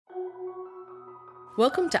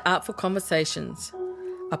Welcome to Artful Conversations,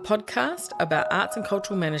 a podcast about arts and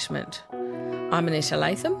cultural management. I'm Anita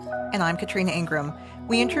Latham. And I'm Katrina Ingram.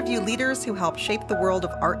 We interview leaders who help shape the world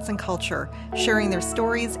of arts and culture, sharing their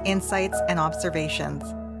stories, insights, and observations.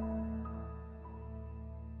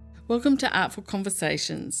 Welcome to Artful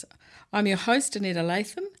Conversations. I'm your host, Anita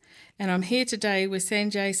Latham, and I'm here today with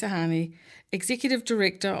Sanjay Sahani, Executive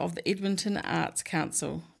Director of the Edmonton Arts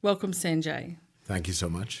Council. Welcome, Sanjay. Thank you so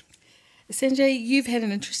much. Sanjay, you've had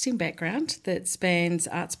an interesting background that spans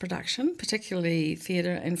arts production, particularly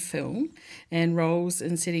theatre and film, and roles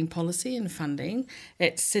in setting policy and funding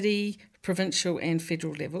at city, provincial and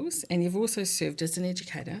federal levels, and you've also served as an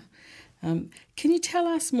educator. Can you tell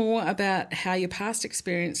us more about how your past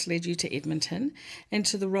experience led you to Edmonton and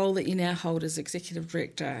to the role that you now hold as Executive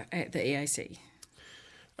Director at the EAC?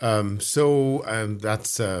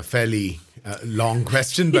 That's a fairly long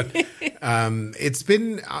question, but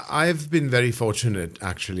I've been very fortunate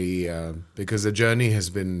actually, because the journey has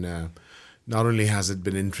been, not only has it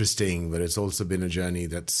been interesting, but it's also been a journey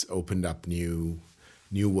that's opened up new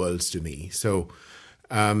worlds to me. So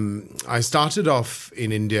I started off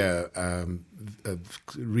in India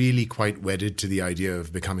really quite wedded to the idea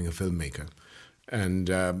of becoming a filmmaker. And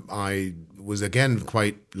I was again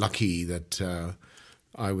quite lucky that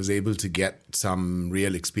I was able to get some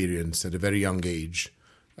real experience at a very young age.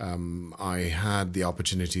 I had the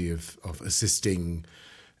opportunity of assisting,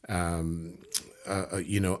 a young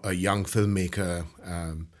filmmaker.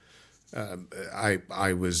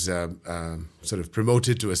 I was sort of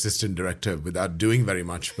promoted to assistant director without doing very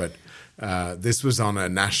much, but this was on a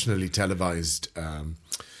nationally televised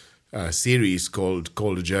series called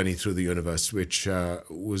A Journey Through the Universe, which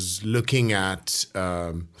was looking at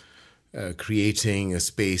creating a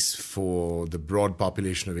space for the broad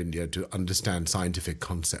population of India to understand scientific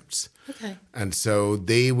concepts. Okay. And so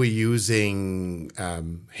they were using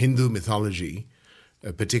Hindu mythology,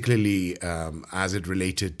 particularly as it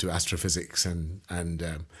related to astrophysics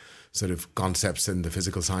and sort of concepts in the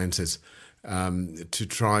physical sciences, to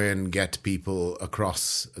try and get people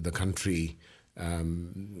across the country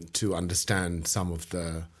to understand some of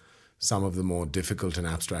the more difficult and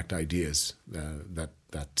abstract ideas that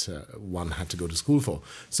one had to go to school for.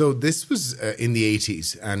 So this was in the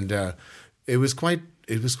 80s, and it was quite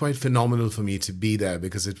phenomenal for me to be there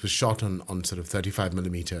because it was shot on sort of 35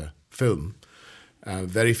 millimeter film.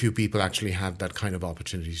 Very few people actually had that kind of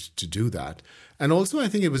opportunity to do that. And also I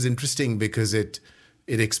think it was interesting because it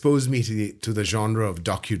exposed me to the genre of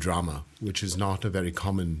docudrama, which is not a very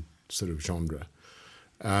common sort of genre.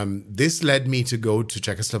 This led me to go to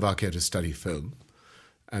Czechoslovakia to study film.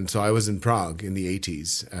 And so I was in Prague in the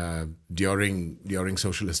 80s during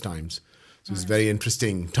socialist times. So it was a very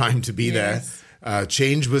interesting time to be there.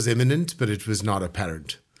 Change was imminent, but it was not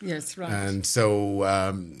apparent. Yes, right. And so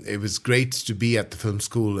it was great to be at the film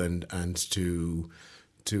school and to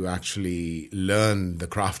actually learn the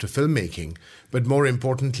craft of filmmaking. But more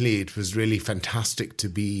importantly, it was really fantastic to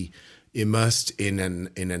be immersed in an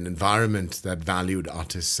environment that valued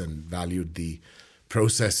artists and valued the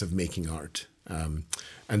process of making art.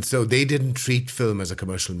 And so they didn't treat film as a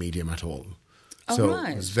commercial medium at all.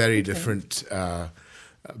 It was very different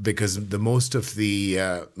because the most of the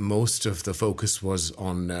focus was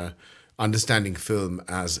on understanding film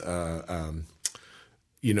as a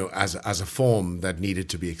form that needed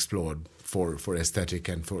to be explored for aesthetic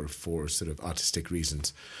and for sort of artistic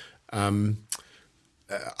reasons. And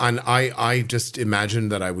I just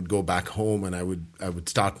imagined that I would go back home and I would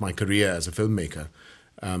start my career as a filmmaker.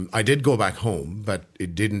 I did go back home, but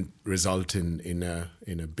it didn't result in a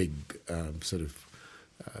big sort of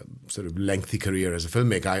lengthy career as a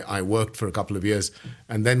filmmaker. I worked for a couple of years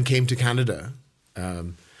and then came to Canada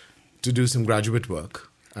to do some graduate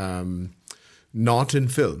work, not in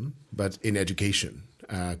film, but in education.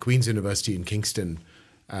 Queen's University in Kingston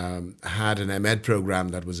had an MEd program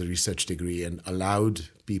that was a research degree and allowed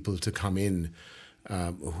people to come in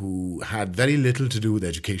who had very little to do with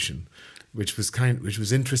education, which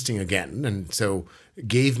was interesting again, and so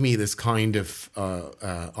gave me this kind of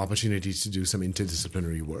opportunity to do some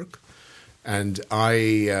interdisciplinary work. And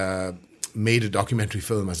I made a documentary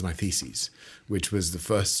film as my thesis, which was the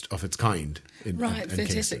first of its kind. Fantastic.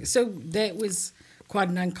 Kingston. So that was quite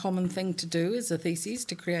an uncommon thing to do as a thesis,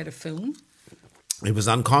 to create a film. It was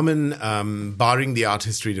uncommon, barring the art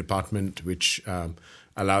history department, which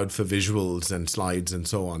allowed for visuals and slides and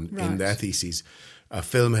so on in their theses. A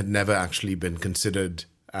film had never actually been considered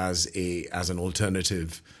as an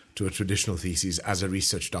alternative to a traditional thesis as a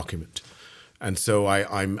research document. And so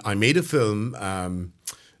I made a film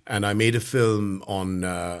And I made a film on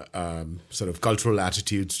sort of cultural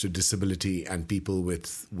attitudes to disability and people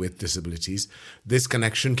with disabilities. This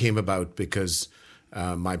connection came about because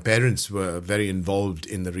my parents were very involved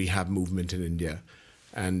in the rehab movement in India,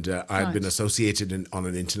 and I had been associated on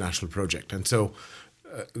an international project. And so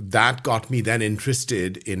that got me then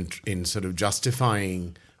interested in sort of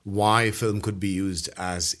justifying why film could be used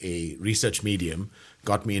as a research medium,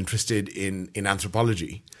 got me interested in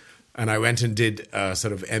anthropology. And I went and did a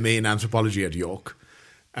sort of MA in anthropology at York.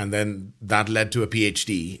 And then that led to a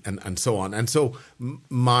PhD and so on. And so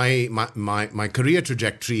my career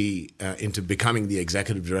trajectory into becoming the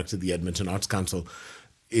executive director of the Edmonton Arts Council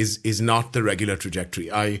is not the regular trajectory.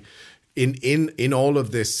 In all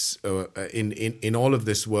of this in all of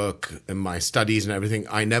this work and my studies and everything,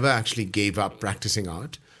 I never actually gave up practicing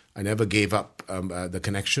art. I never gave up the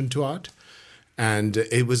connection to art. And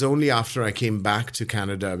it was only after I came back to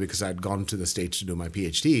Canada, because I'd gone to the States to do my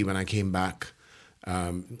PhD, when I came back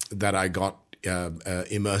that I got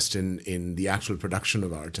immersed in the actual production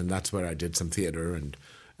of art. And that's where I did some theater and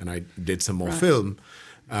I did some more film.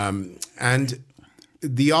 And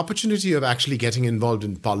the opportunity of actually getting involved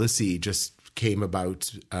in policy just came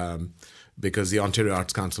about because the Ontario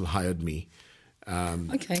Arts Council hired me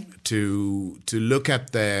to look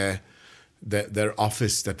at their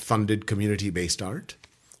office that funded community-based art.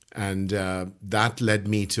 And that led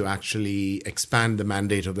me to actually expand the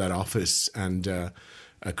mandate of that office and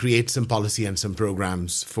create some policy and some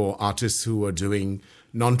programs for artists who were doing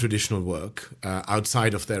non-traditional work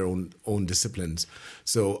outside of their own disciplines.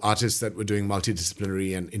 So artists that were doing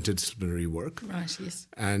multidisciplinary and interdisciplinary work. Right, yes.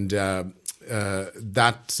 And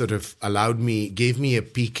that sort of gave me a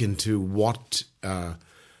peek into what...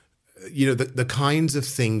 the kinds of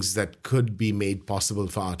things that could be made possible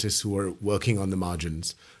for artists who are working on the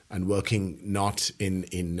margins and working not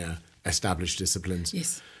in established disciplines.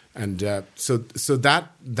 Yes. And so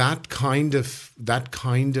that kind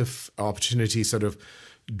of opportunity sort of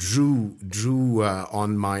drew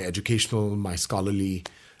on my educational, my scholarly,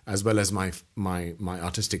 as well as my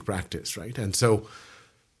artistic practice, right? And so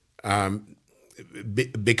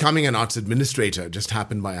becoming an arts administrator just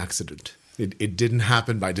happened by accident. It didn't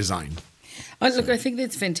happen by design. Look, I think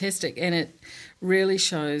that's fantastic, and it really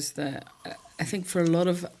shows that I think for a lot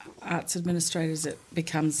of arts administrators it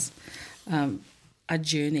becomes a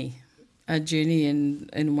journey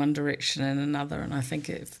in one direction and another. And I think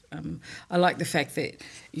I like the fact that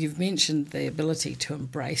you've mentioned the ability to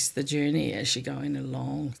embrace the journey as you're going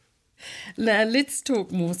along. Now, let's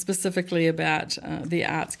talk more specifically about the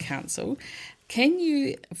Arts Council. Can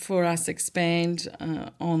you, for us, expand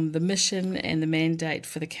on the mission and the mandate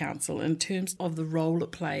for the council in terms of the role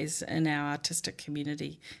it plays in our artistic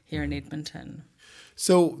community here in Edmonton?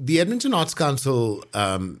 So the Edmonton Arts Council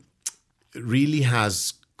really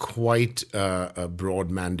has quite a broad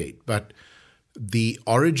mandate, but the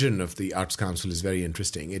origin of the Arts Council is very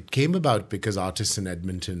interesting. It came about because artists in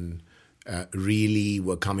Edmonton really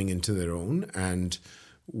were coming into their own and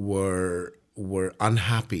were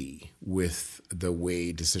unhappy with the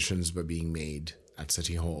way decisions were being made at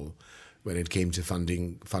City Hall when it came to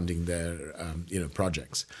funding their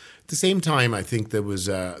projects. At the same time, I think there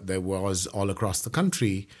was all across the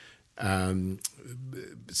country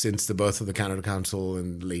since the birth of the Canada Council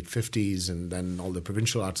in the late 50s, and then all the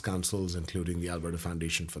provincial arts councils, including the Alberta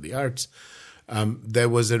Foundation for the Arts, there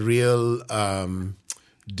was a real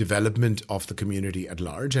development of the community at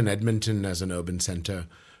large, and Edmonton as an urban centre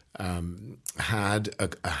had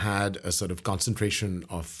a sort of concentration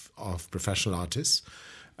of professional artists,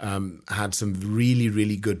 had some really,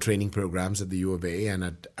 really good training programs at the U of A and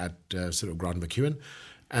at sort of Grant MacEwan.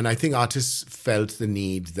 And I think artists felt the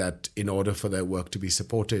need that in order for their work to be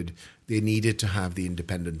supported, they needed to have the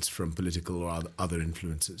independence from political or other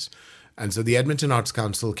influences. And so the Edmonton Arts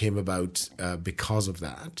Council came about because of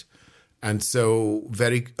that. And so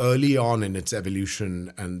very early on in its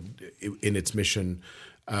evolution and in its mission,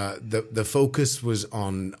 the focus was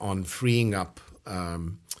on freeing up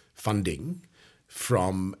funding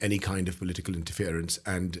from any kind of political interference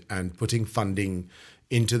and putting funding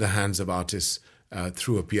into the hands of artists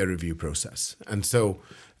through a peer review process. And so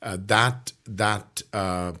that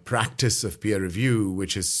practice of peer review,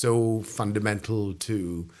 which is so fundamental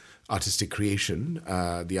to artistic creation,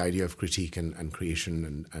 the idea of critique and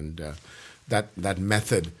creation and that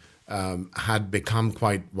method had become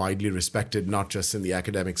quite widely respected, not just in the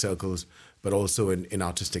academic circles, but also in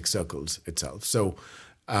artistic circles itself. So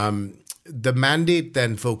the mandate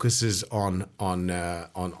then focuses on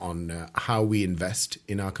how we invest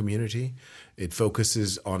in our community. It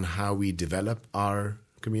focuses on how we develop our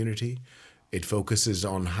community. It focuses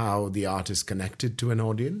on how the art is connected to an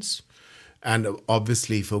audience, and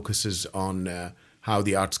obviously focuses on how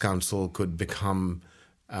the Arts Council could become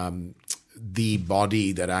the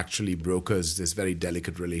body that actually brokers this very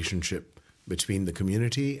delicate relationship between the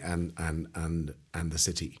community and the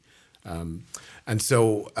city. And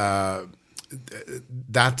so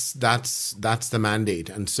that's the mandate.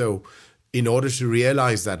 And so in order to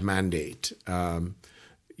realize that mandate,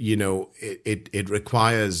 it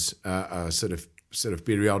requires a sort of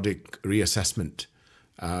periodic reassessment,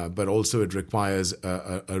 but also it requires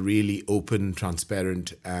a really open,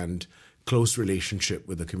 transparent, and close relationship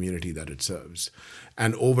with the community that it serves.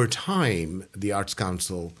 And over time, the Arts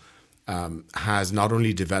Council has not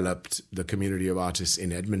only developed the community of artists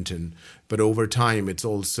in Edmonton, but over time it's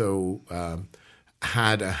also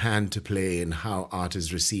had a hand to play in how art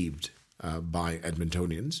is received by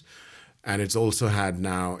Edmontonians. And it's also had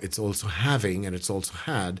a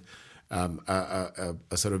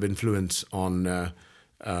sort of influence on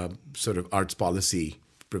sort of arts policy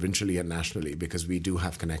provincially and nationally, because we do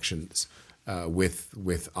have connections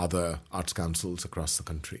with other arts councils across the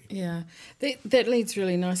country. Yeah, that leads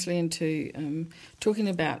really nicely into talking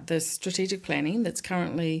about the strategic planning that's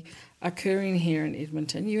currently occurring here in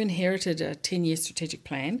Edmonton. You inherited a 10-year strategic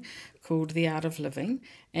plan called The Art of Living,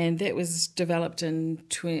 and that was developed in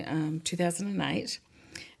 2008,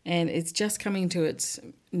 and it's just coming to its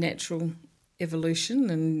natural evolution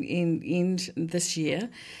and end this year.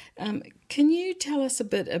 Can you tell us a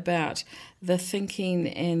bit about the thinking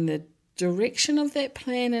and the direction of that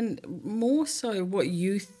plan, and more so what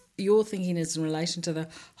your thinking is in relation to the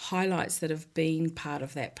highlights that have been part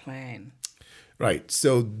of that plan? Right.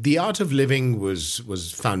 So The Art of Living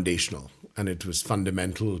was foundational, and it was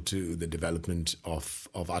fundamental to the development of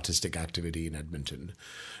artistic activity in Edmonton.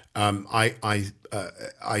 I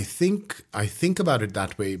think about it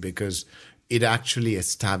that way because it actually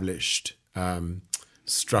established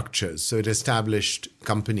structures. So it established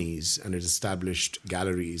companies, and it established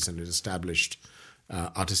galleries, and it established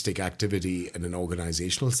artistic activity in an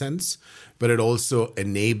organizational sense, but it also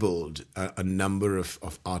enabled a number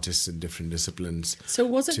of artists in different disciplines. So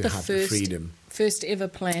was it to the have first ever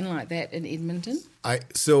plan like that in Edmonton?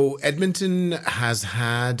 So Edmonton has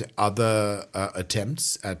had other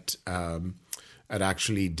attempts at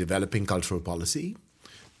actually developing cultural policy,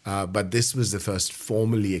 but this was the first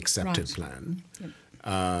formally accepted plan. Yep.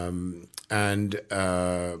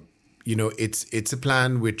 It's a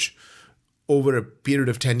plan which over a period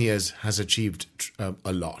of 10 years has achieved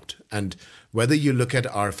a lot. And whether you look at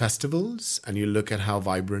our festivals and you look at how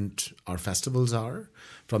vibrant our festivals are,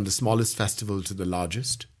 from the smallest festival to the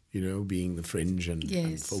largest, being the Fringe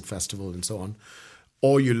and Folk Festival and so on,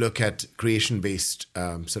 or you look at creation-based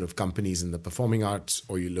sort of companies in the performing arts,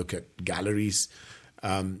 or you look at galleries,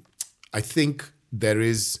 I think there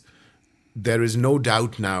is no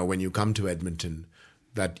doubt now when you come to Edmonton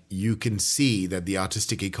that you can see that the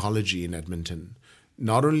artistic ecology in Edmonton,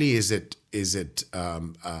 not only is it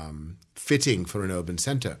fitting for an urban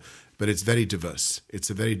centre, but it's very diverse. It's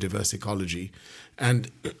a very diverse ecology,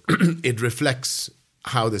 and it reflects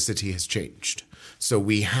how the city has changed. So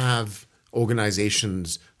we have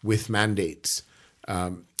organizations with mandates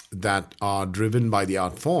that are driven by the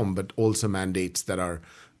art form, but also mandates that are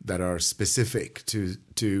specific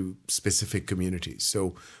to specific communities.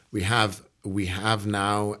 So we have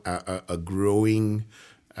now a growing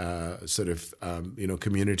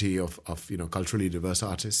community of culturally diverse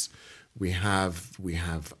artists. We have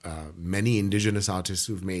many Indigenous artists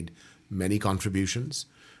who've made many contributions,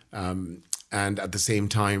 and at the same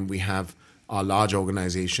time we have our large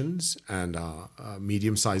organizations and our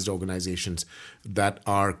medium-sized organizations that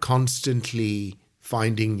are constantly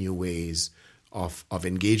finding new ways of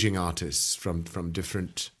engaging artists from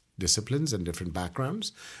different disciplines and different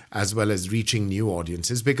backgrounds, as well as reaching new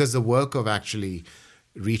audiences, because the work of actually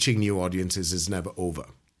reaching new audiences is never over.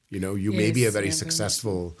 You may be a very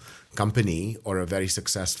successful company or a very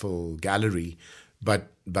successful gallery,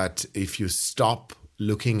 but if you stop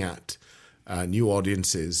looking at new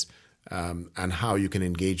audiences and how you can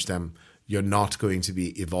engage them, you're not going to be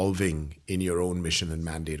evolving in your own mission and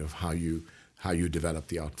mandate of how you develop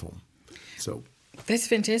the art form. So that's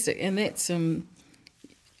fantastic, and that's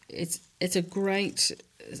it's a great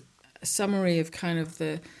summary of kind of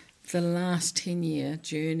the last 10-year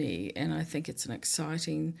journey, and I think it's an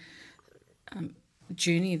exciting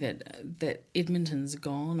journey that Edmonton's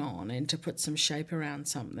gone on, and to put some shape around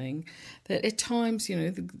something that at times,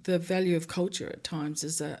 the value of culture at times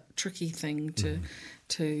is a tricky thing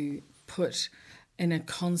to put and a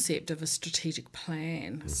concept of a strategic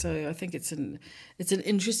plan. So I think it's an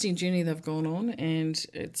interesting journey they've gone on, and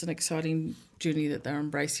it's an exciting journey that they're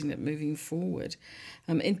embracing it moving forward.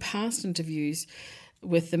 In past interviews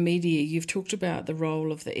with the media, you've talked about the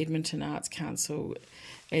role of the Edmonton Arts Council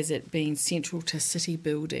as it being central to city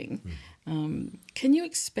building. Can you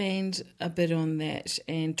expand a bit on that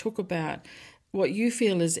and talk about what you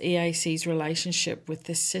feel is EAC's relationship with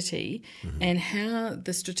the city and how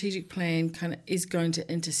the strategic plan kind of is going to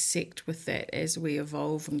intersect with that as we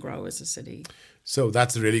evolve and grow as a city? So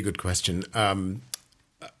that's a really good question.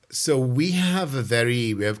 So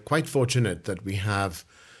we're quite fortunate that we have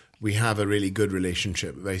a really good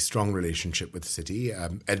relationship, a very strong relationship with the city.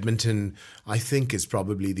 Edmonton, I think, is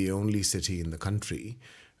probably the only city in the country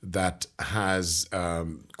that has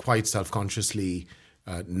quite self-consciously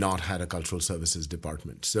not had a cultural services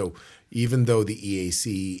department. So even though the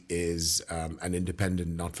EAC is an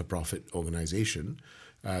independent not-for-profit organization,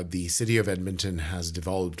 the City of Edmonton has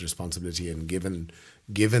devolved responsibility and given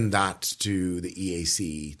that to the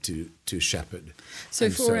EAC to shepherd. So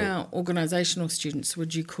for our organisational students,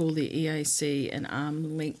 would you call the EAC an arm's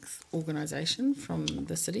length organisation from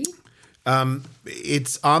the city?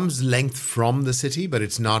 It's arm's length from the city, but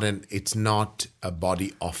it's not a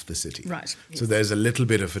body of the city. Right. Yes. So there's a little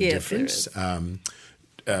bit of a difference.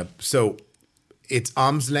 So it's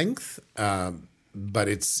arm's length, but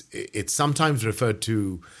it's sometimes referred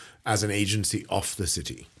to as an agency of the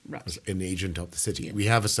city, right. As an agent of the city. Yeah. We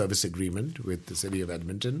have a service agreement with the City of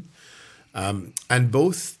Edmonton. And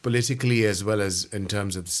both politically as well as in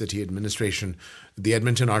terms of the city administration, the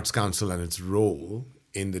Edmonton Arts Council and its role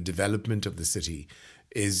in the development of the city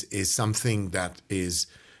is something that is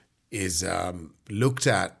looked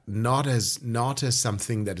at not as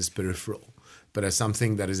something that is peripheral, but as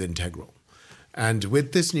something that is integral. And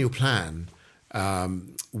with this new plan,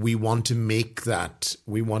 we want to make that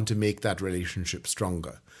relationship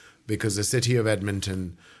stronger, because the city of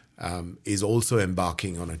Edmonton is also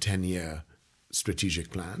embarking on a 10-year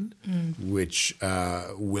strategic plan, which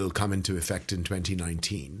will come into effect in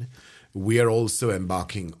 2019. We are also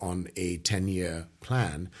embarking on a 10-year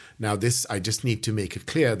plan. Now, I just need to make it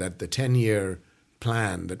clear that the 10-year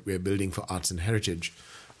plan that we're building for arts and heritage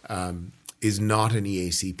is not an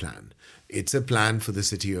EAC plan. It's a plan for the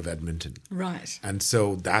city of Edmonton. Right. And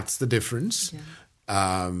so that's the difference.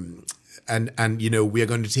 Yeah. And we are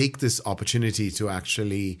going to take this opportunity to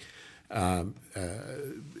actually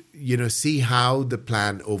see how the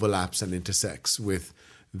plan overlaps and intersects with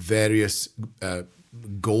various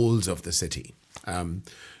goals of the city.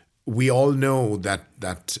 We all know that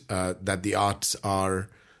the arts are,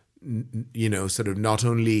 sort of not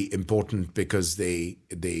only important because they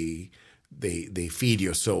feed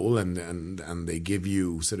your soul and they give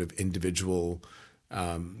you sort of individual,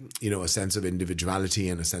 a sense of individuality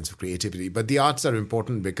and a sense of creativity. But the arts are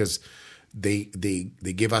important because they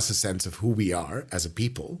give us a sense of who we are as a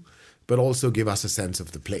people, but also give us a sense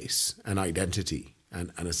of the place and identity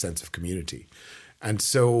and a sense of community. And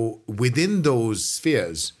so within those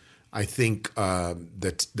spheres, I think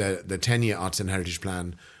that the 10-year Arts and Heritage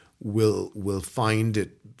Plan will find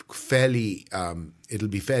it fairly, it'll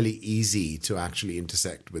be fairly easy to actually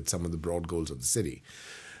intersect with some of the broad goals of the city.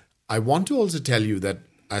 I want to also tell you that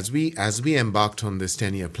as we embarked on this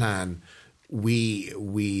 10-year plan, we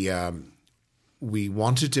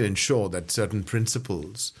wanted to ensure that certain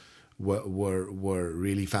principles were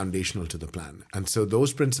really foundational to the plan. And so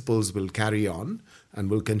those principles will carry on and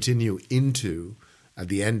will continue into, at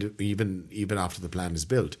the end, even after the plan is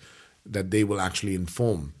built, that they will actually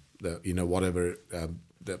inform whatever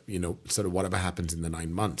happens in the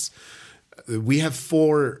 9 months. We have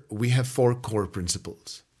four core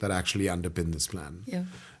principles that actually underpin this plan. Yeah.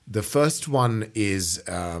 The first one is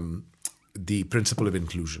the principle of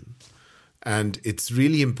inclusion. And it's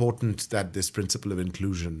really important that this principle of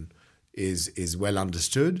inclusion is well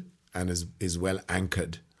understood and is well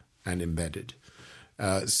anchored and embedded.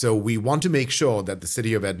 So we want to make sure that the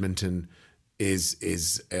city of Edmonton is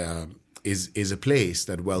a place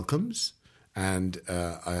that welcomes and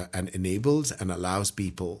enables and allows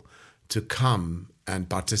people to come and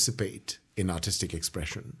participate in artistic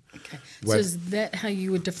expression. Okay. So is that how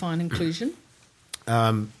you would define inclusion?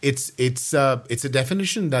 It's a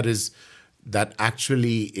definition that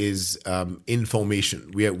actually is in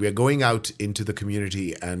formation. We are going out into the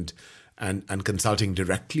community and consulting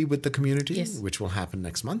directly with the community, yes, which will happen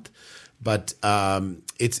next month. But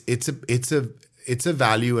it's a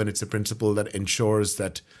value and it's a principle that ensures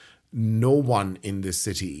that no one in this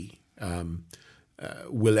city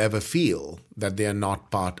will ever feel that they are not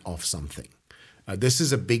part of something. This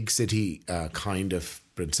is a big city kind of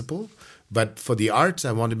principle, But for the arts,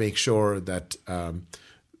 I want to make sure that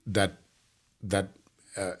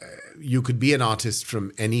you could be an artist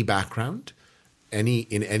from any background,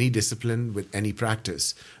 in any discipline, with any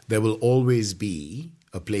practice. There will always be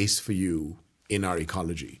a place for you in our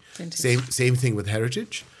ecology. Same thing with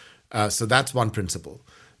heritage. So that's one principle.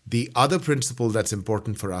 The other principle that's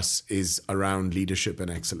important for us is around leadership and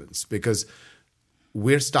excellence, because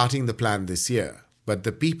we're starting the plan this year, but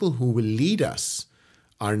the people who will lead us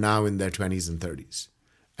are now in their 20s and 30s.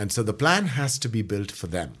 And so the plan has to be built for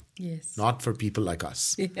them, not for people like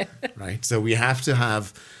us, right? So we have to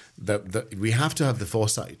have the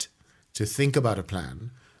foresight to think about a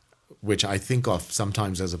plan, which I think of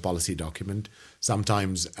sometimes as a policy document,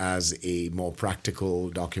 sometimes as a more practical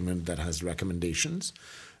document that has recommendations.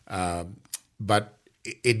 But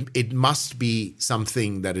it must be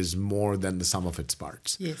something that is more than the sum of its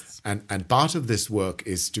parts. Yes. And part of this work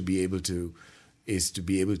is to be able to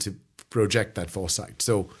project that foresight.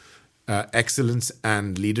 So excellence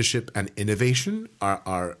and leadership and innovation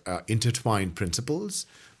are intertwined principles,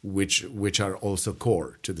 which are also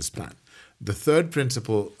core to this plan. The third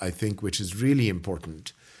principle, I think, which is really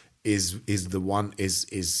important, is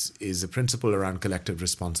a principle around collective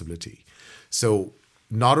responsibility. So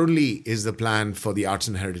not only is the plan for the arts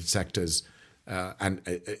and heritage sectors, and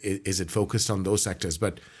is it focused on those sectors,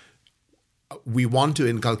 but we want to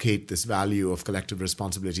inculcate this value of collective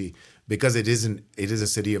responsibility because it is a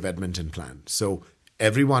City of Edmonton plan. So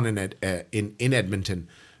everyone in Edmonton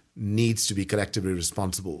needs to be collectively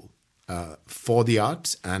responsible for the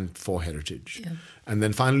arts and for heritage. Yeah. And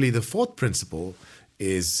then finally, the fourth principle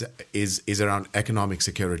is around economic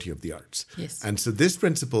security of the arts. Yes. And so this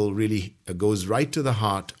principle really goes right to the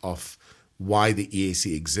heart of why the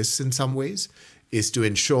EAC exists in some ways, is to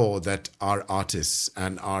ensure that our artists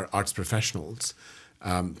and our arts professionals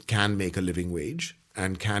can make a living wage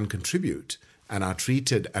and can contribute and are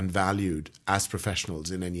treated and valued as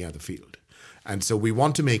professionals in any other field. And so we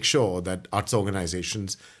want to make sure that arts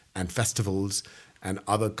organizations and festivals and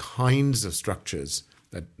other kinds of structures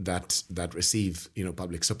that receive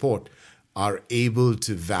public support are able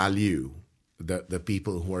to value the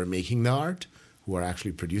people who are making the art, who are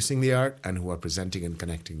actually producing the art, and who are presenting and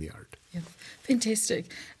connecting the art. Yeah,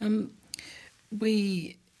 fantastic. One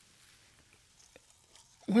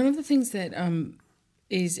of the things that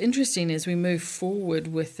is interesting as we move forward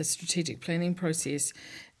with the strategic planning process,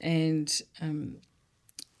 and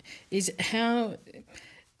is how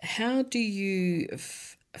do you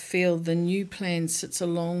feel the new plan sits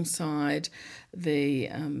alongside the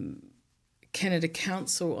Canada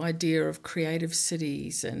Council idea of creative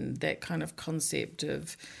cities and that kind of concept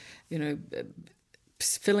of,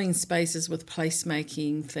 filling spaces with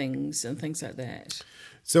placemaking things and things like that?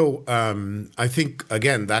 So I think,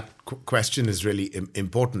 again, that question is really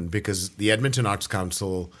important because the Edmonton Arts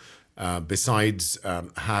Council, besides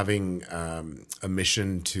having a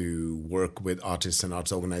mission to work with artists and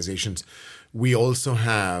arts organizations, we also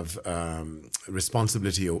have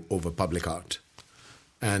responsibility over public art.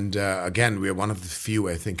 And again, we are one of the few,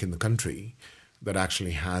 I think, in the country that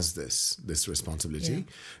actually has this responsibility.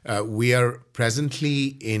 Yeah. We are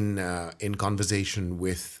presently in conversation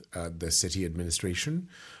with the city administration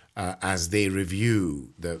as they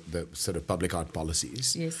review the sort of public art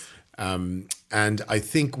policies. Yes. And I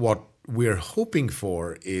think what we're hoping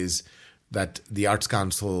for is that the Arts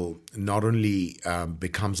Council not only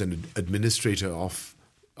becomes an administrator of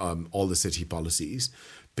all the city policies,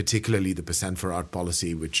 particularly the Percent for Art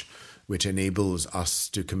policy, which enables us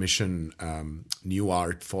to commission new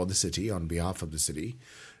art for the city on behalf of the city.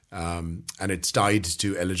 And it's tied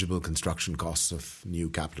to eligible construction costs of new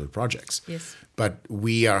capital projects. Yes. But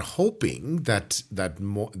we are hoping that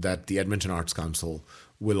the Edmonton Arts Council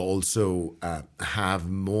will also have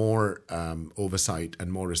more oversight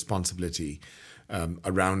and more responsibility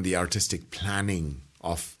around the artistic planning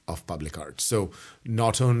of public art. So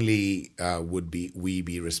not only would we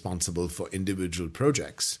be responsible for individual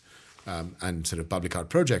projects and sort of public art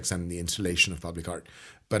projects and the installation of public art,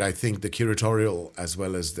 but I think the curatorial as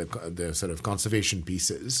well as the sort of conservation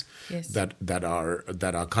pieces yes. that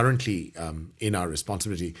are currently in our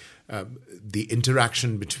responsibility, the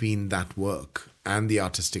interaction between that work and the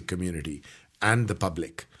artistic community and the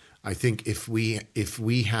public. I think if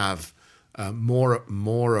we have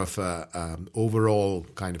more of a overall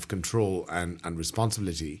kind of control and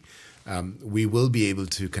responsibility, we will be able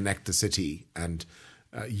to connect the city and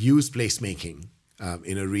use placemaking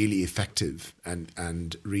in a really effective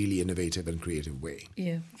and really innovative and creative way.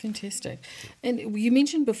 Yeah, fantastic. And you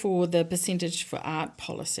mentioned before the Percentage for Art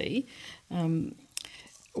policy.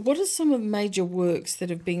 What are some of the major works that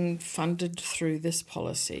have been funded through this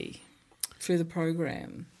policy? through the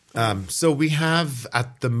program? So we have,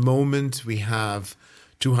 at the moment, we have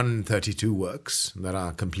 232 works that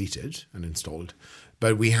are completed and installed,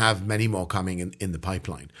 but we have many more coming in the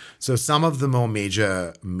pipeline. So some of the more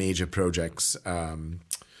major projects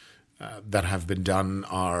that have been done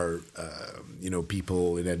are,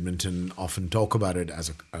 people in Edmonton often talk about it as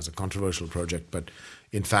a controversial project, but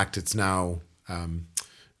in fact, it's now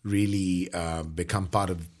really become part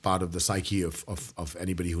of the psyche of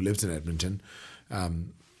anybody who lives in Edmonton.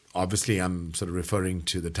 Obviously, I'm sort of referring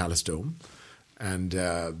to the Talus Dome, and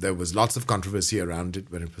there was lots of controversy around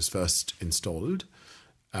it when it was first installed.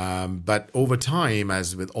 But over time,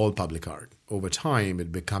 as with all public art, over time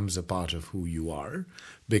it becomes a part of who you are,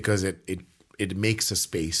 because it makes a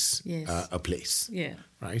space a place. Yeah.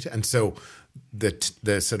 Right. And so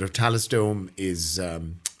the sort of Talus Dome is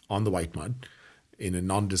on the white mud in a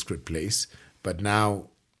nondescript place, but now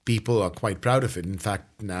people are quite proud of it. In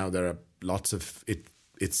fact, now there are lots of it.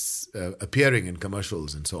 It's appearing in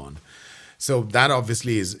commercials and so on. So that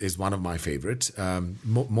obviously is one of my favorites.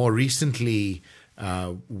 More recently,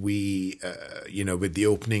 we with the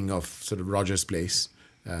opening of sort of Rogers Place,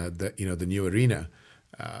 the new arena,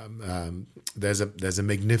 there's a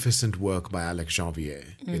magnificent work by Alex Janvier.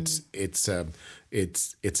 It's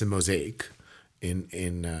a mosaic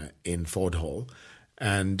in Ford Hall,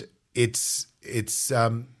 and it's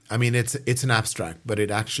an abstract, but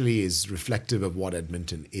it actually is reflective of what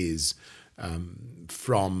Edmonton is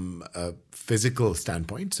from a physical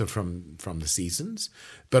standpoint, so from the seasons,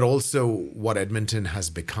 but also what Edmonton has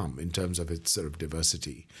become in terms of its sort of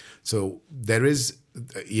diversity. So there is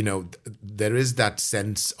that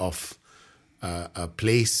sense of a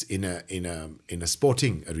place in a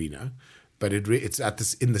sporting arena, but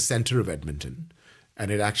it's in the center of Edmonton, and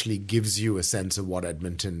it actually gives you a sense of what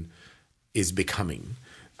Edmonton is becoming.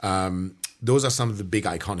 Those are some of the big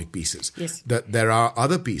iconic pieces. Yes. There are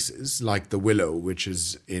other pieces like the Willow, which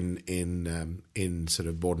is in sort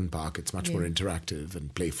of Borden Park. It's much more interactive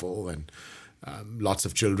and playful, and lots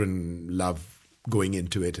of children love going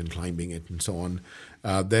into it and climbing it and so on.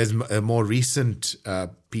 There's a more recent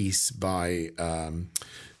piece by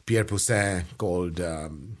Pierre Poussin called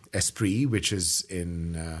Esprit, which is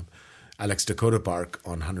in Alex Dakota Park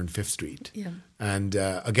on 105th Street. Yeah. And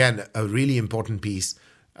again, a really important piece,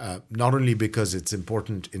 not only because it's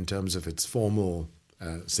important in terms of its formal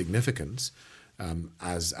significance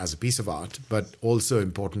as a piece of art, but also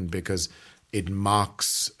important because it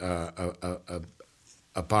marks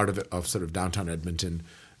a part of sort of downtown Edmonton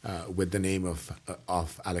with the name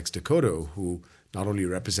of Alex Dakota, who not only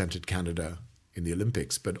represented Canada in the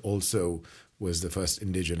Olympics, but also was the first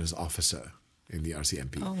Indigenous officer in the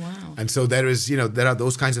RCMP. Oh, wow. And so there are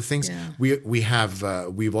those kinds of things. Yeah.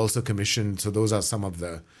 We've also commissioned, so those are some of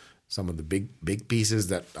the big pieces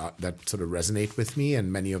that sort of resonate with me,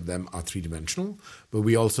 and many of them are three-dimensional. But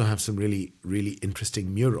we also have some really, really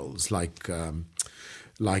interesting murals, like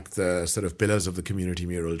the sort of Pillars of the Community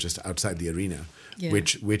mural just outside the arena,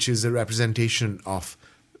 which is a representation of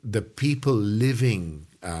the people living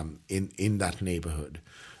in that neighborhood.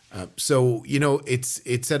 So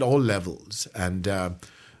it's at all levels, and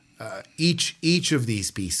each of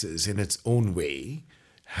these pieces, in its own way,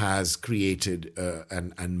 has created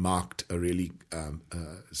and marked a really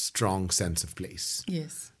strong sense of place.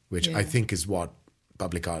 Yes, which I think is what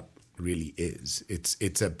public art really is.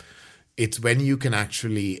 It's when you can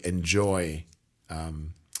actually enjoy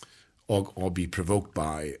or be provoked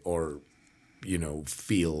by, or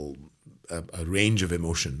feel a range of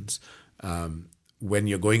emotions when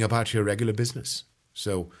you're going about your regular business.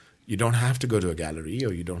 So you don't have to go to a gallery,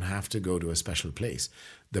 or you don't have to go to a special place.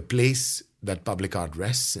 The place that public art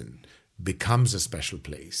rests in becomes a special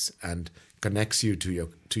place and connects you to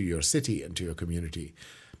your city and to your community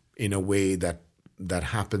in a way that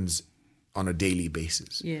happens on a daily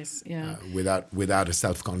basis. Yes, yeah. Without a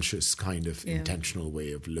self-conscious kind of intentional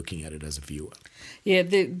way of looking at it as a viewer. Yeah,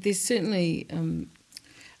 there's certainly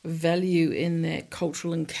value in that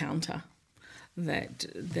cultural encounter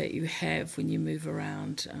that you have when you move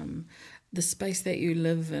around, the space that you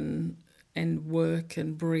live in and work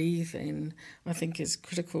and breathe in. I think is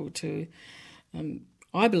critical to,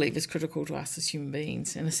 I believe is critical to us as human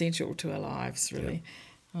beings and essential to our lives, really,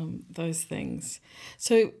 those things.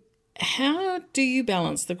 So how do you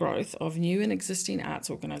balance the growth of new and existing arts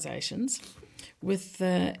organisations with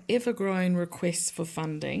the ever-growing requests for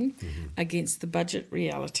funding against the budget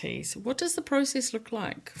realities? What does the process look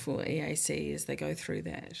like for EAC as they go through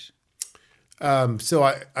that? So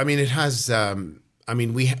it has.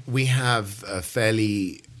 We have a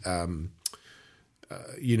fairly, a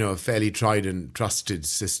fairly tried and trusted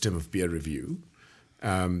system of peer review,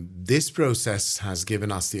 This process has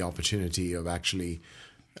given us the opportunity of actually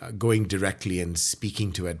going directly and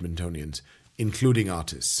speaking to Edmontonians, including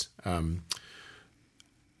artists.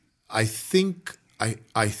 I think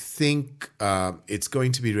it's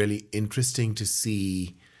going to be really interesting to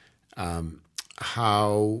see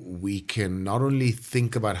how we can not only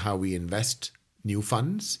think about how we invest new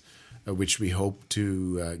funds, which we hope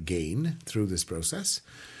to gain through this process,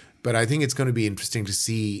 but I think it's going to be interesting to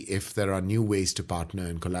see if there are new ways to partner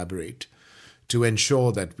and collaborate to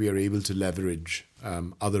ensure that we are able to leverage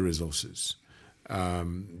other resources.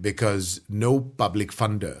 Because no public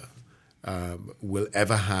funder will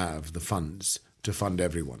ever have the funds to fund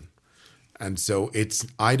everyone. And so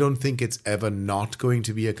I don't think it's ever not going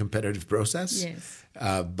to be a competitive process. Yes.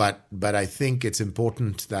 But I think it's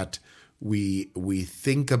important that we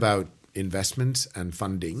think about investments and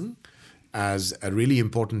funding as a really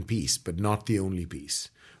important piece, but not the only piece.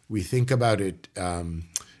 We think about it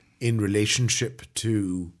in relationship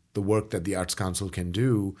to the work that the Arts Council can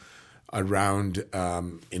do around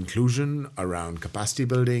inclusion, around capacity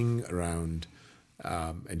building, around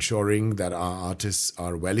ensuring that our artists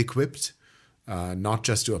are well equipped, not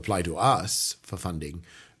just to apply to us for funding,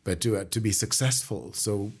 but to be successful.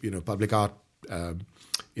 So, public art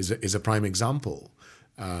is a prime example.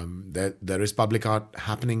 There is public art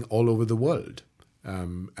happening all over the world.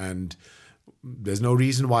 And there's no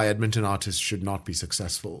reason why Edmonton artists should not be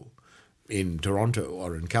successful in Toronto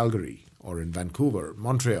or in Calgary or in Vancouver,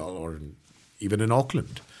 Montreal, or even in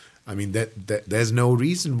Auckland. I mean, there's no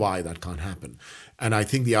reason why that can't happen. And I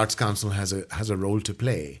think the Arts Council has a role to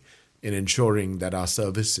play in ensuring that our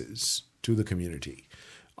services to the community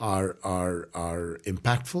are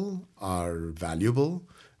impactful, are valuable,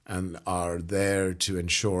 and are there to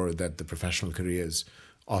ensure that the professional careers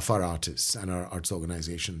of our artists and our arts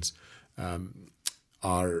organizations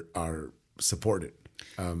are supported.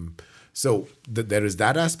 So there is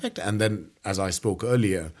that aspect. And then, as I spoke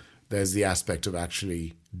earlier, there's the aspect of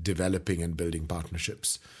actually developing and building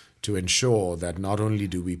partnerships to ensure that not only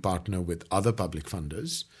do we partner with other public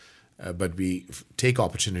funders, but we take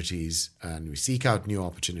opportunities and we seek out new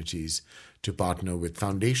opportunities to partner with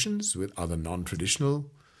foundations, with other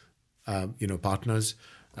non-traditional partners,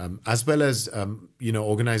 as well as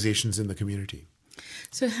organizations in the community.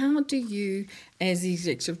 So how do you, as the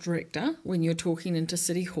executive director, when you're talking into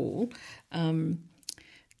City Hall,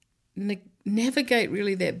 navigate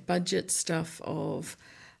really that budget stuff of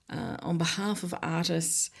on behalf of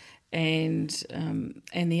artists and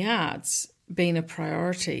the arts being a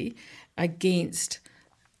priority against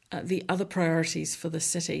the other priorities for the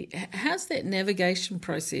city? How's that navigation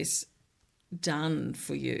process done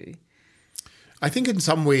for you? I think in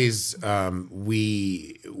some ways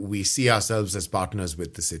we see ourselves as partners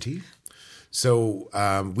with the city. So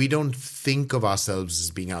we don't think of ourselves as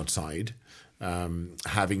being outside,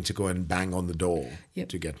 having to go and bang on the door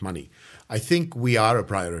to get money. I think we are a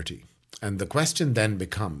priority. And the question then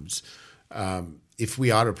becomes, if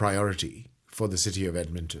we are a priority for the city of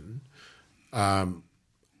Edmonton,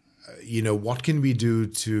 what can we do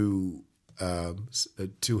to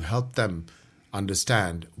help them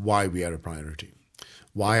understand why we are a priority,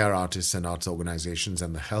 why are artists and arts organizations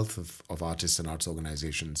and the health of artists and arts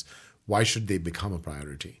organizations, why should they become a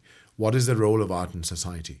priority? What is the role of art in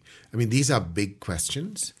society? I mean, these are big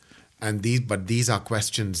questions, but these are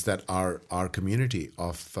questions that our community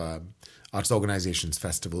of arts organizations,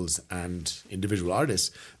 festivals, and individual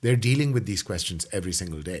artists, they're dealing with these questions every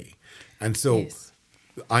single day. And so yes.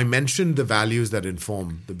 I mentioned the values that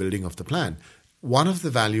inform the building of the plan. One of the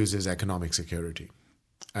values is economic security.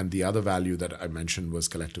 And the other value that I mentioned was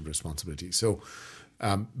collective responsibility. So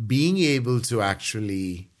being able to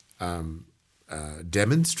actually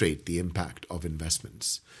demonstrate the impact of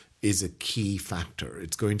investments is a key factor.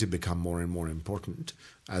 It's going to become more and more important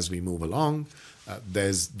as we move along.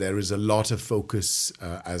 There is a lot of focus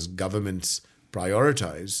as governments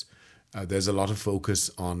prioritize. There's a lot of focus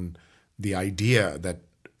on the idea that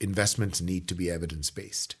investments need to be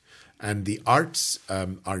evidence-based. And the arts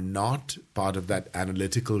are not part of that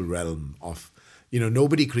analytical realm of,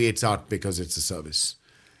 nobody creates art because it's a service.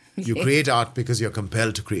 You create art because you're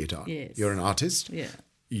compelled to create art. Yes. You're an artist. Yeah.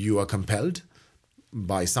 You are compelled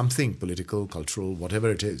by something, political, cultural, whatever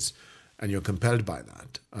it is, and you're compelled by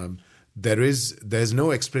that. There's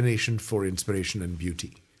no explanation for inspiration and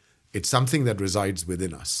beauty. It's something that resides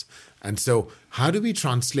within us. And so how do we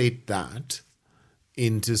translate that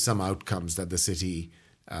into some outcomes that the city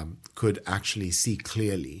could actually see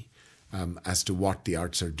clearly as to what the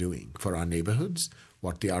arts are doing for our neighborhoods,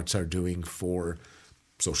 what the arts are doing for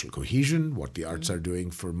social cohesion, what the arts are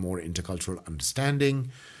doing for more intercultural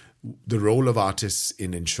understanding, the role of artists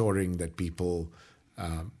in ensuring that people,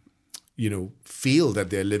 feel that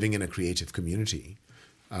they're living in a creative community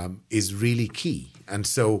is really key. And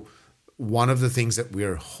so one of the things that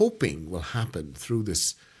we're hoping will happen through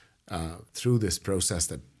this process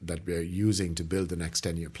that we're using to build the next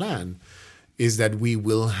 10-year plan is that we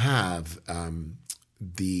will have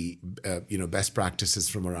the best practices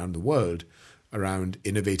from around the world around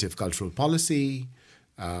innovative cultural policy,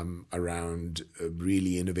 around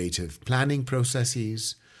really innovative planning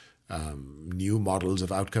processes, new models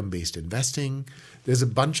of outcome-based investing. There's a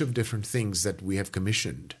bunch of different things that we have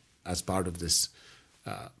commissioned as part of this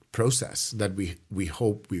process that we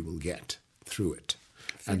hope we will get through it.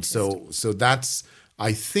 And so that's,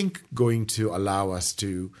 I think, going to allow us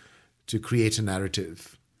to create a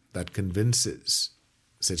narrative that convinces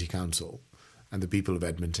City Council and the people of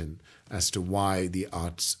Edmonton as to why the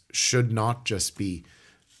arts should not just be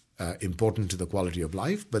important to the quality of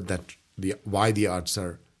life, but that why the arts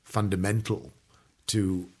are fundamental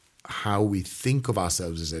to how we think of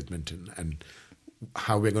ourselves as Edmonton and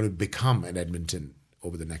how we're going to become an Edmonton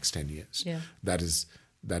over the next 10 years. Yeah. That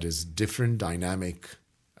is different, dynamic,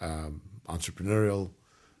 entrepreneurial,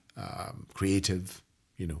 creative,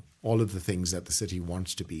 all of the things that the city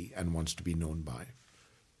wants to be and wants to be known by.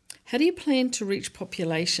 How do you plan to reach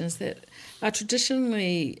populations that are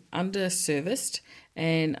traditionally underserviced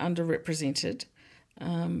and underrepresented?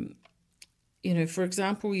 For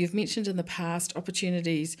example, you've mentioned in the past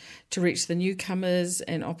opportunities to reach the newcomers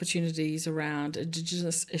and opportunities around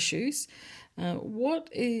Indigenous issues. What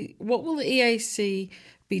will the EAC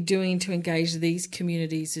be doing to engage these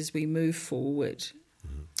communities as we move forward?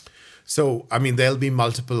 So, there'll be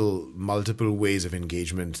multiple ways of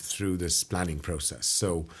engagement through this planning process.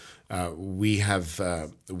 So, we're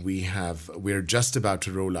just about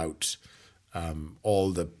to roll out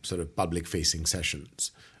all the sort of public-facing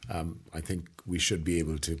sessions. I think we should be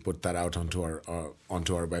able to put that out onto our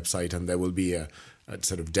website, and there will be a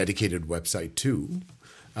sort of dedicated website too.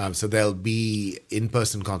 So there'll be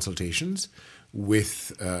in-person consultations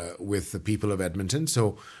with the people of Edmonton.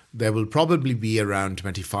 So there will probably be around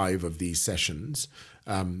 25 of these sessions.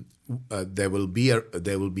 There will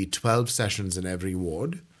be 12 sessions in every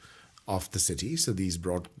ward of the city. So these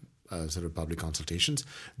broad sort of public consultations.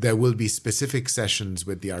 There will be specific sessions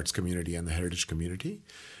with the arts community and the heritage community.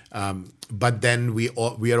 But then we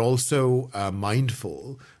are also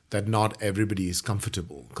mindful that not everybody is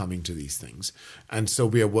comfortable coming to these things. And so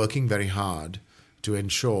we are working very hard to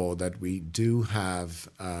ensure that we do have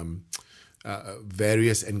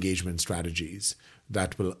various engagement strategies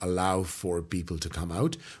that will allow for people to come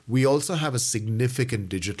out. We also have a significant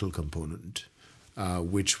digital component,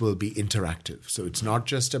 which will be interactive. So it's not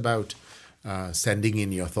just about sending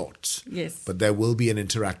in your thoughts, yes, but there will be an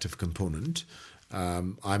interactive component.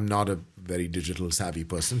 I'm not a very digital savvy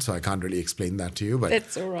person, so I can't really explain that to you. But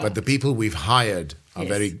that's all right. But the people we've hired are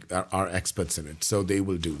Yes. are experts in it, so they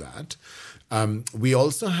will do that. We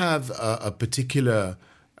also have a particular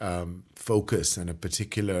focus and a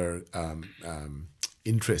particular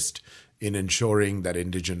interest in ensuring that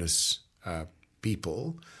Indigenous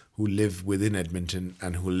people who live within Edmonton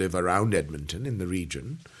and who live around Edmonton in the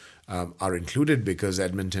region are included, because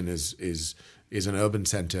Edmonton is an urban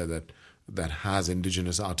centre that has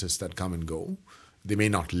Indigenous artists that come and go. They may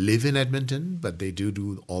not live in Edmonton, but they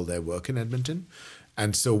do all their work in Edmonton.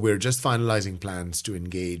 And so we're just finalizing plans to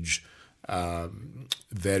engage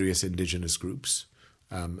various Indigenous groups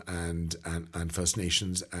and First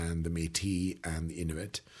Nations and the Métis and the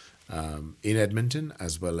Inuit in Edmonton,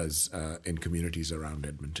 as well as in communities around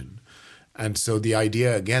Edmonton. And so the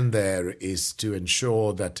idea again there is to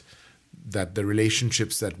ensure that the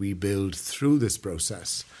relationships that we build through this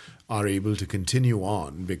process are able to continue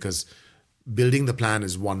on, because building the plan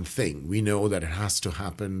is one thing. We know that it has to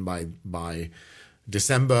happen by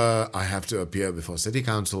December. I have to appear before City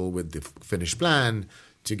Council with the finished plan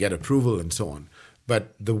to get approval and so on.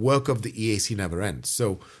 But the work of the EAC never ends.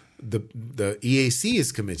 So the EAC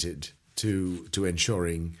is committed to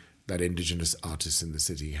ensuring that Indigenous artists in the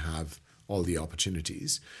city have all the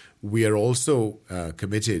opportunities. We are also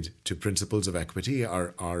committed to principles of equity.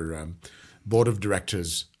 Our board of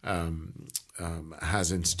directors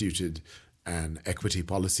has instituted an equity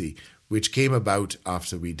policy, which came about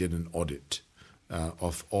after we did an audit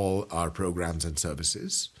of all our programs and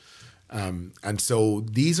services. And so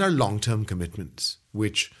these are long-term commitments,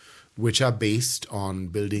 which are based on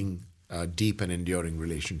building deep and enduring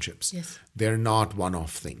relationships. Yes. They're not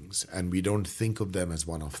one-off things, and we don't think of them as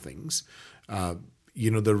one-off things.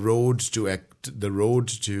 The road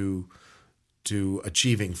to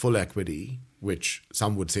achieving full equity, which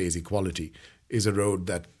some would say is equality, is a road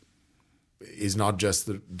is not just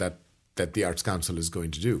that the Arts Council is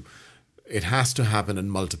going to do. It has to happen on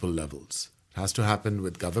multiple levels. It has to happen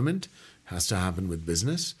with government, it has to happen with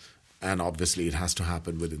business, and obviously it has to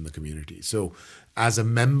happen within the community. So as a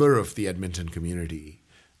member of the Edmonton community,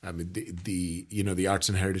 I mean, the arts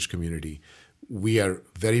and heritage community, we are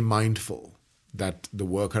very mindful that the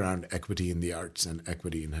work around equity in the arts and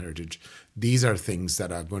equity in heritage, these are things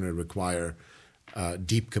that are going to require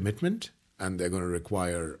deep commitment, and they're going to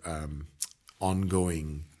require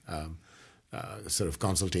ongoing sort of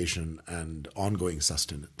consultation and ongoing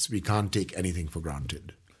sustenance. We can't take anything for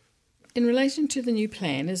granted. In relation to the new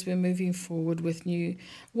plan, as we're moving forward with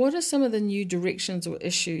what are some of the new directions or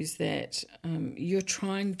issues that you're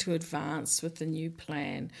trying to advance with the new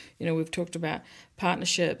plan? You know, we've talked about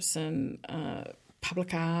partnerships and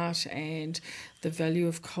public art and the value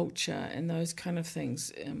of culture and those kind of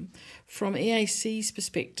things. From EAC's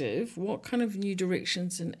perspective, what kind of new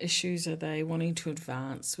directions and issues are they wanting to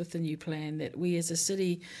advance with the new plan that we as a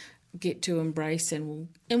city get to embrace, and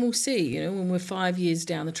we'll see, you know, when we're 5 years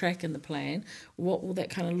down the track in the plan, what will that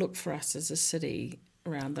kind of look for us as a city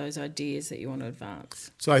around those ideas that you want to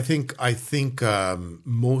advance? So I think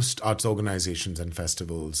most arts organizations and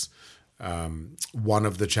festivals, one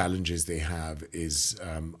of the challenges they have is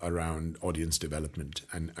around audience development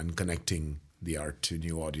and connecting the art to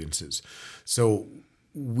new audiences. So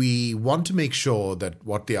we want to make sure that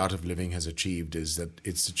what the Art of Living has achieved is that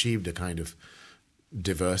it's achieved a kind of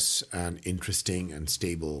diverse and interesting and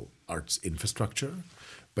stable arts infrastructure.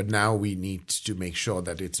 But now we need to make sure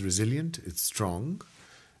that it's resilient, it's strong,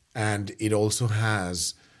 and it also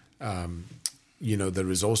has the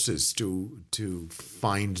resources to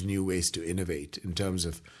find new ways to innovate in terms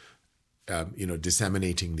of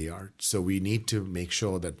disseminating the art. So we need to make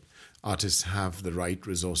sure that artists have the right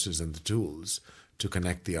resources and the tools to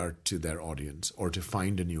connect the art to their audience or to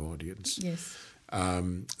find a new audience. Yes.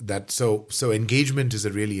 So engagement is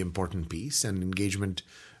a really important piece, and engagement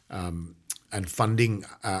and funding,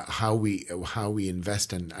 how we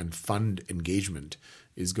invest and fund engagement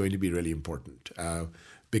is going to be really important,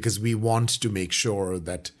 because we want to make sure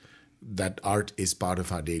that art is part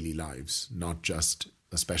of our daily lives, not just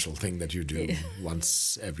a special thing that you do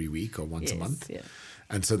once every week or once a month. Yeah.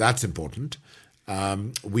 And so that's important.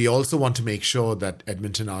 We also want to make sure that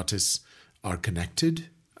Edmonton artists are connected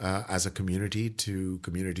as a community to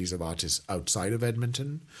communities of artists outside of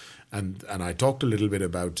Edmonton. And I talked a little bit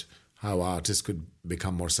about how artists could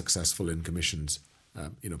become more successful in commissions,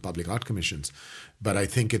 public art commissions. But I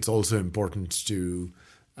think it's also important to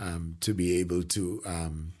be able to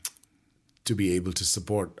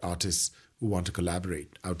support artists who want to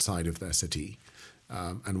collaborate outside of their city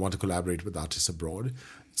and want to collaborate with artists abroad.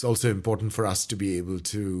 It's also important for us to be able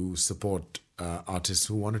to support artists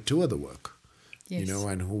who want to tour the work. Yes.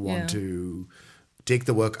 And who want to take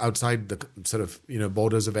the work outside the sort of,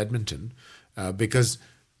 borders of Edmonton. Because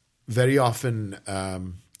very often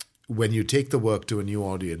when you take the work to a new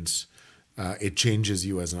audience, it changes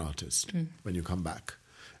you as an artist when you come back.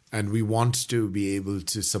 And we want to be able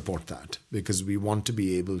to support that, because we want to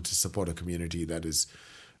be able to support a community that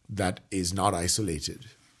is not isolated,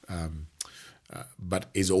 but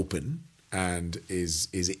is open and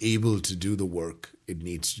is able to do the work it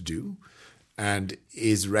needs to do, and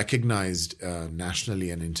is recognized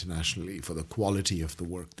nationally and internationally for the quality of the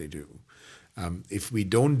work they do. If we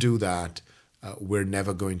don't do that, we're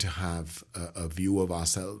never going to have a view of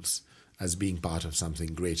ourselves as being part of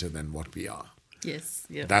something greater than what we are. Yes,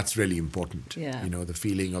 yeah. That's really important. Yeah. The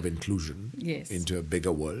feeling of inclusion into a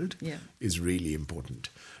bigger world is really important.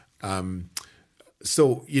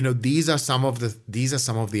 So these are some of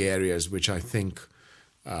the areas which I think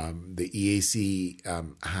the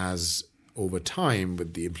EAC has, over time,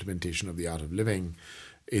 with the implementation of the Art of Living,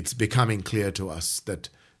 it's becoming clear to us that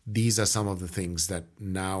these are some of the things that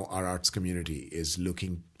now our arts community is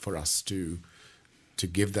looking for us to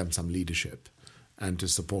give them some leadership and to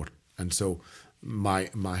support. And so my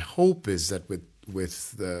hope is that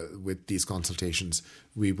with these consultations,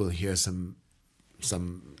 we will hear some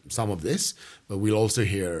of this, but we'll also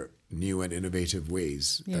hear new and innovative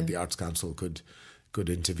ways that the Arts Council could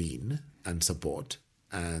intervene and support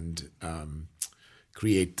and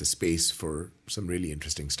create the space for some really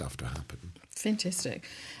interesting stuff to happen. Fantastic.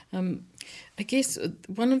 I guess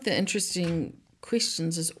one of the interesting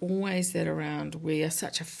questions is always that around, we are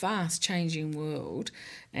such a fast changing world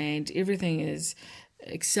and everything is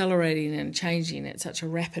accelerating and changing at such a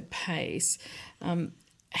rapid pace.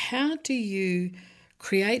 How do you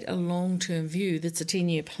create a long-term view that's a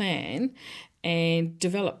 10-year plan and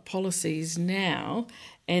develop policies now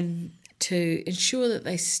and to ensure that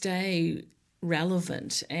they stay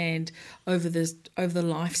relevant and over the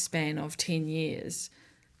lifespan of 10 years?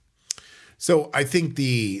 So I think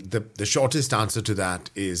the shortest answer to that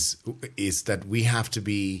is that we have to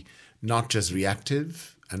be not just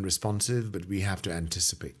reactive and responsive, but we have to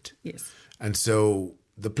anticipate. Yes. And so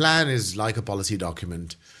the plan is like a policy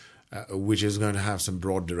document, which is going to have some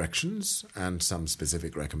broad directions and some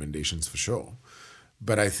specific recommendations for sure.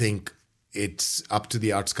 But I think it's up to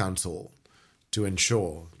the Arts Council to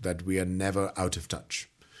ensure that we are never out of touch.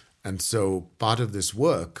 And so part of this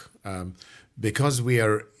work, because we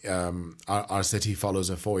are, our city follows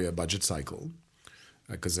a 4-year budget cycle,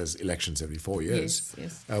 because there's elections every 4 years,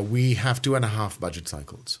 yes. We have 2.5 budget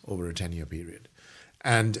cycles over a 10-year period.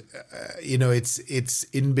 And, it's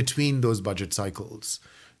in between those budget cycles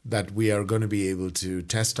that we are going to be able to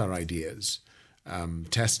test our ideas,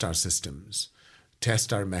 test our systems,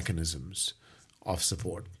 test our mechanisms of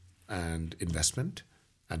support and investment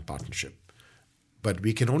and partnership. But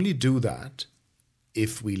we can only do that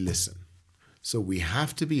if we listen. So we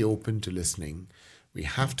have to be open to listening. We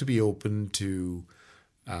have to be open to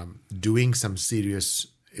doing some serious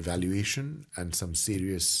evaluation and some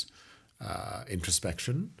serious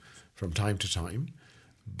introspection from time to time.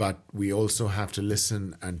 But we also have to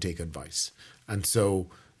listen and take advice. And so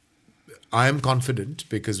I am confident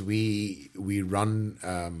because we run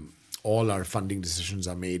all our funding decisions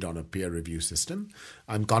are made on a peer review system.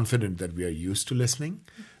 I'm confident that we are used to listening.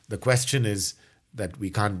 The question is that we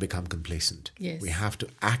can't become complacent. Yes. We have to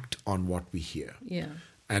act on what we hear. Yeah.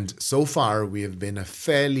 And so far, we have been a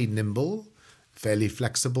fairly nimble, fairly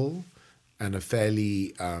flexible, and a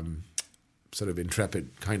fairly sort of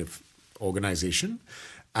intrepid kind of organization.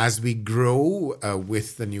 As we grow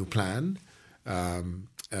with the new plan,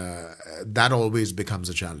 that always becomes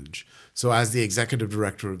a challenge. So as the executive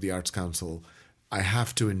director of the Arts Council, I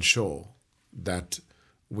have to ensure that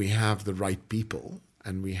we have the right people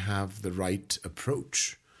and we have the right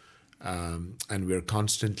approach. And we're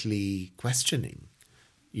constantly questioning,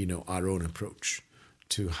 our own approach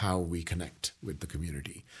to how we connect with the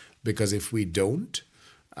community. Because if we don't,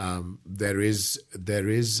 there is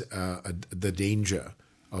the danger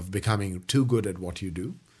of becoming too good at what you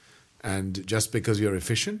do. And just because you're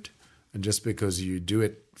efficient and just because you do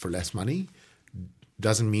it for less money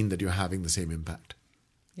doesn't mean that you're having the same impact.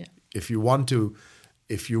 Yeah. If you want to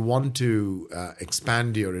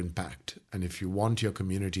expand your impact and if you want your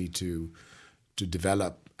community to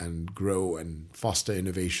develop and grow and foster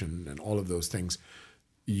innovation and all of those things,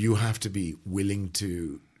 you have to be willing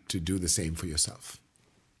to do the same for yourself.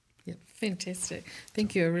 Yeah, fantastic.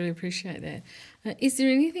 Thank you. I really appreciate that. Is there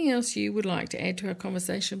anything else you would like to add to our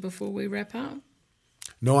conversation before we wrap up?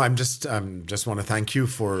 No, I'm just want to thank you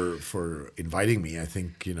for inviting me. I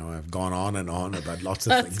think I've gone on and on about lots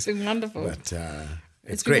of things. It's been wonderful. But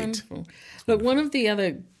it's been great. Wonderful. Look, one of the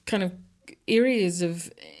other kind of areas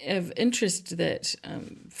of interest that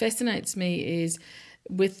fascinates me is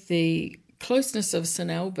with the closeness of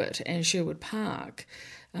St Albert and Sherwood Park.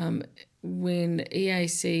 When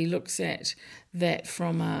EAC looks at that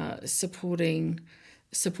from supporting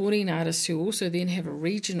artists who also then have a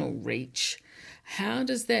regional reach, how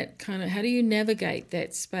do you navigate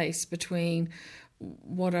that space between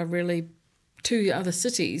what are really two other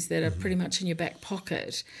cities that are pretty much in your back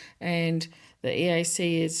pocket, and the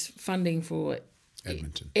EAC is funding for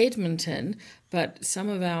Edmonton, but some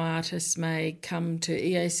of our artists may come to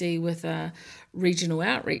EAC with a regional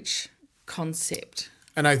outreach concept?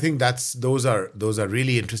 And I think those are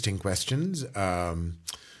really interesting questions. And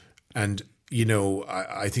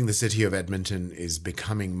I think the city of Edmonton is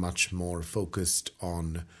becoming much more focused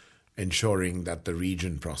on ensuring that the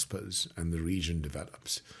region prospers and the region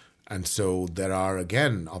develops. And so there are,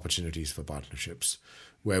 again, opportunities for partnerships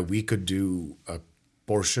where we could do a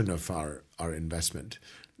portion of our investment,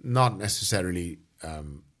 not necessarily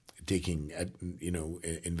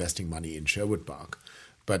investing money in Sherwood Park,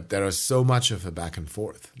 but there is so much of a back and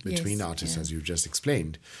forth between artists, as you just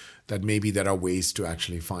explained, that maybe there are ways to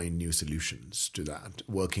actually find new solutions to that,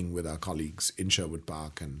 working with our colleagues in Sherwood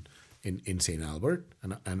Park and in St. Albert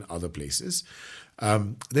and other places.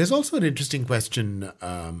 There's also an interesting question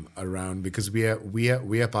around, because we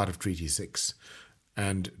are part of Treaty 6,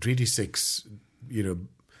 and Treaty 6,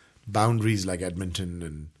 boundaries like Edmonton,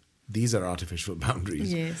 and these are artificial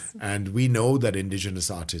boundaries. Yes. And we know that Indigenous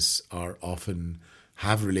artists are often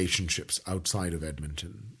have relationships outside of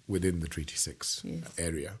Edmonton within the Treaty 6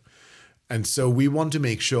 area. And so we want to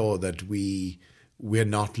make sure that we're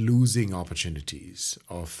not losing opportunities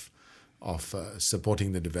of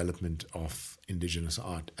supporting the development of Indigenous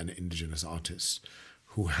art and Indigenous artists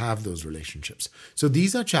who have those relationships. So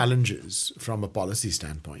these are challenges from a policy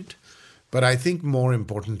standpoint But I think more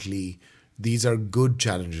importantly, these are good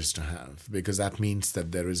challenges to have, because that means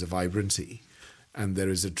that there is a vibrancy and there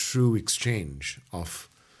is a true exchange of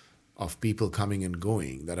people coming and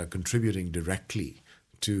going that are contributing directly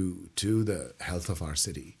to the health of our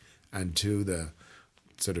city and to the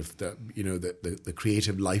sort of the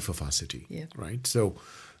creative life of our city. Yeah. Right. So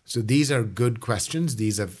these are good questions.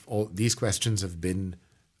 These questions have been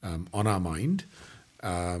on our mind.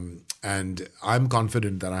 And I'm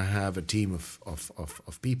confident that I have a team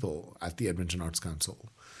of people at the Edmonton Arts Council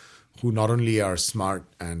who not only are smart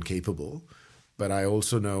and capable, but I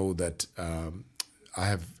also know that I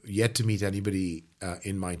have yet to meet anybody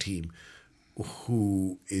in my team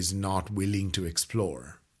who is not willing to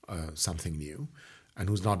explore something new and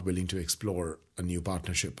who's not willing to explore a new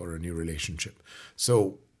partnership or a new relationship.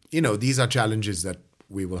 So, these are challenges that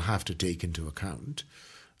we will have to take into account.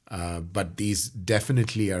 But these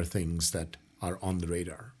definitely are things that are on the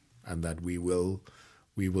radar and that we will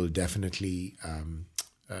definitely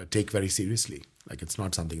take very seriously. Like, it's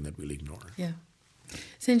not something that we'll ignore. Yeah.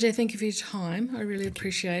 Sanjay, thank you for your time. I really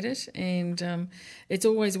appreciate it. And it's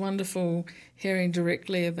always wonderful hearing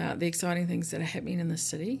directly about the exciting things that are happening in the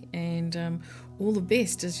city. And all the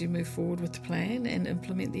best as you move forward with the plan and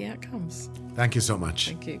implement the outcomes. Thank you so much.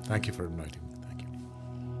 Thank you. Thank you for inviting me.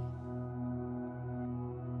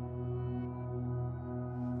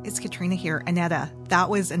 It's Katrina here. Annetta, that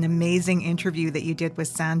was an amazing interview that you did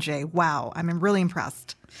with Sanjay. Wow, I'm really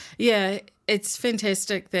impressed. Yeah, it's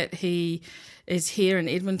fantastic that he is here in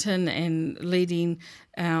Edmonton and leading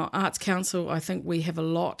our Arts Council. I think we have a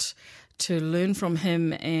lot to learn from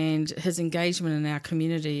him, and his engagement in our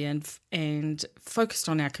community and focused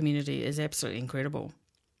on our community is absolutely incredible.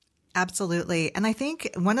 Absolutely. And I think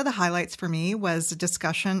one of the highlights for me was a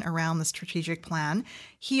discussion around the strategic plan.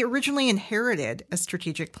 He originally inherited a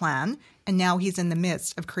strategic plan, and now he's in the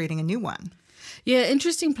midst of creating a new one. Yeah,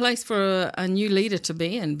 interesting place for a new leader to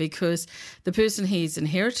be in, because the person he's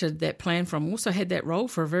inherited that plan from also had that role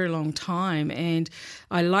for a very long time. And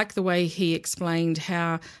I like the way he explained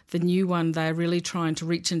how the new one, they're really trying to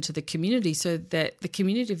reach into the community so that the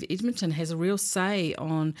community of Edmonton has a real say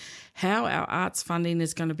on how our arts funding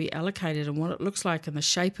is going to be allocated and what it looks like and the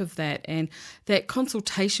shape of that. And that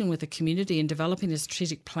consultation with the community and developing a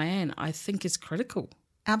strategic plan, I think, is critical.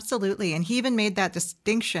 Absolutely. And he even made that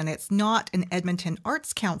distinction. It's not an Edmonton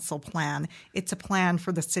Arts Council plan. It's a plan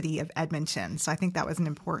for the city of Edmonton. So I think that was an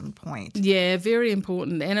important point. Yeah, very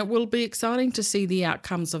important. And it will be exciting to see the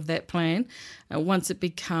outcomes of that plan once it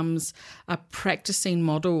becomes a practicing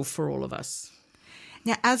model for all of us.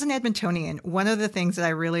 Now, as an Edmontonian, one of the things that I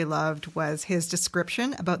really loved was his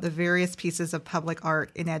description about the various pieces of public art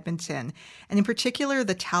in Edmonton, and in particular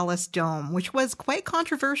the Talus Dome, which was quite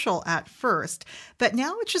controversial at first, but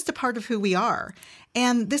now it's just a part of who we are.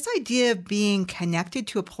 And this idea of being connected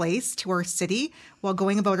to a place, to our city, while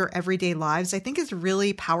going about our everyday lives, I think is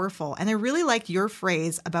really powerful. And I really liked your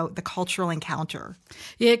phrase about the cultural encounter.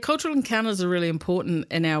 Yeah, cultural encounters are really important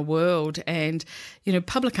in our world. And,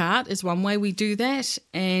 public art is one way we do that.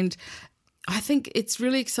 And I think it's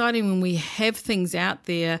really exciting when we have things out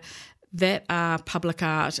there that are public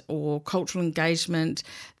art or cultural engagement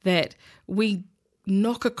that we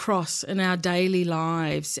knock across in our daily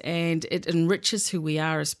lives, and it enriches who we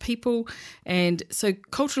are as people. And so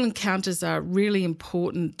cultural encounters are really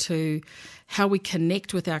important to how we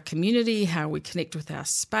connect with our community, how we connect with our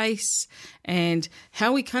space, and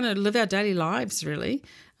how we kind of live our daily lives, really.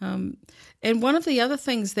 And one of the other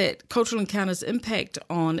things that cultural encounters impact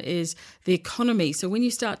on is the economy. So when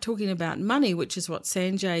you start talking about money, which is what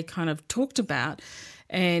Sanjay kind of talked about,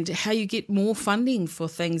 and how you get more funding for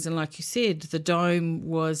things. And like you said, the Dome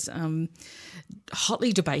was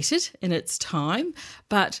hotly debated in its time,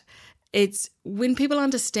 but it's when people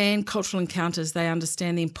understand cultural encounters, they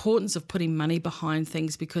understand the importance of putting money behind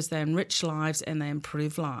things because they enrich lives and they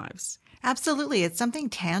improve lives. Absolutely. It's something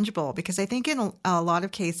tangible, because I think in a lot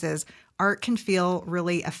of cases, art can feel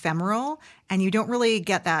really ephemeral and you don't really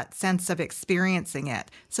get that sense of experiencing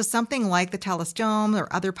it. So something like the Talus Dome or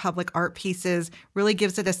other public art pieces really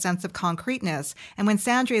gives it a sense of concreteness. And when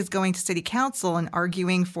Sanjay is going to City Council and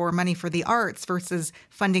arguing for money for the arts versus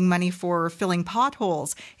funding money for filling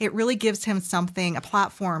potholes, it really gives him something, a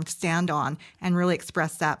platform to stand on and really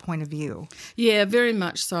express that point of view. Yeah, very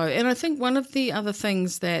much so. And I think one of the other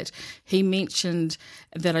things that he mentioned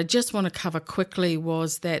that I just want to cover quickly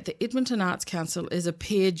was that the Edmonton Arts Council is a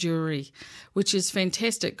peer jury, which is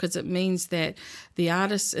fantastic because it means that the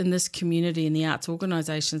artists in this community and the arts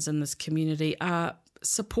organisations in this community are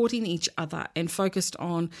supporting each other and focused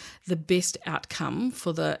on the best outcome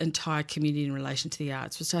for the entire community in relation to the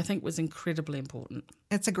arts, which I think was incredibly important.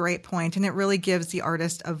 It's a great point, and it really gives the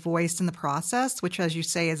artist a voice in the process, which, as you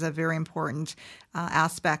say, is a very important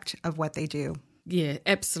aspect of what they do. Yeah,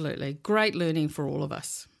 absolutely. Great learning for all of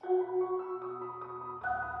us.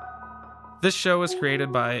 This show was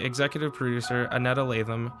created by executive producer Annetta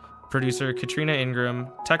Latham, producer Katrina Ingram,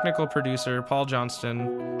 technical producer Paul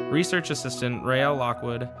Johnston, research assistant Rael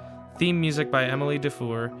Lockwood, theme music by Emily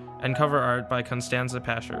Dufour, and cover art by Constanza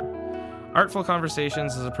Pasher. Artful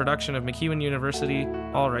Conversations is a production of MacEwan University,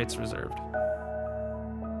 all rights reserved.